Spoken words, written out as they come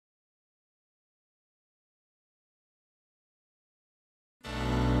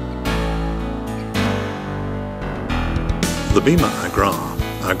The bema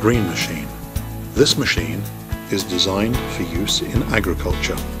agrar, our green machine. This machine is designed for use in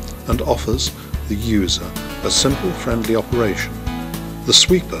agriculture and offers the user a simple, friendly operation. The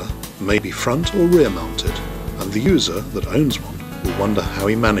sweeper may be front or rear mounted, and the user that owns one will wonder how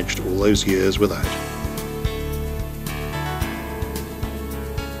he managed all those years without.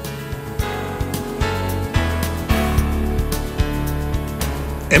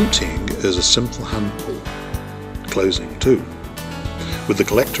 Emptying is a simple hand pull, closing too. With the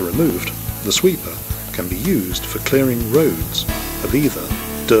collector removed, the sweeper can be used for clearing roads of either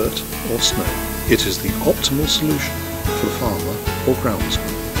dirt or snow. It is the optimal solution for the farmer or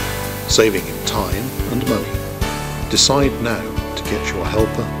groundsman, saving him time and money. Decide now to get your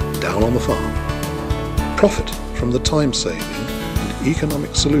helper down on the farm. Profit from the time saving and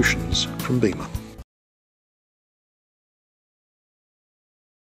economic solutions from bema.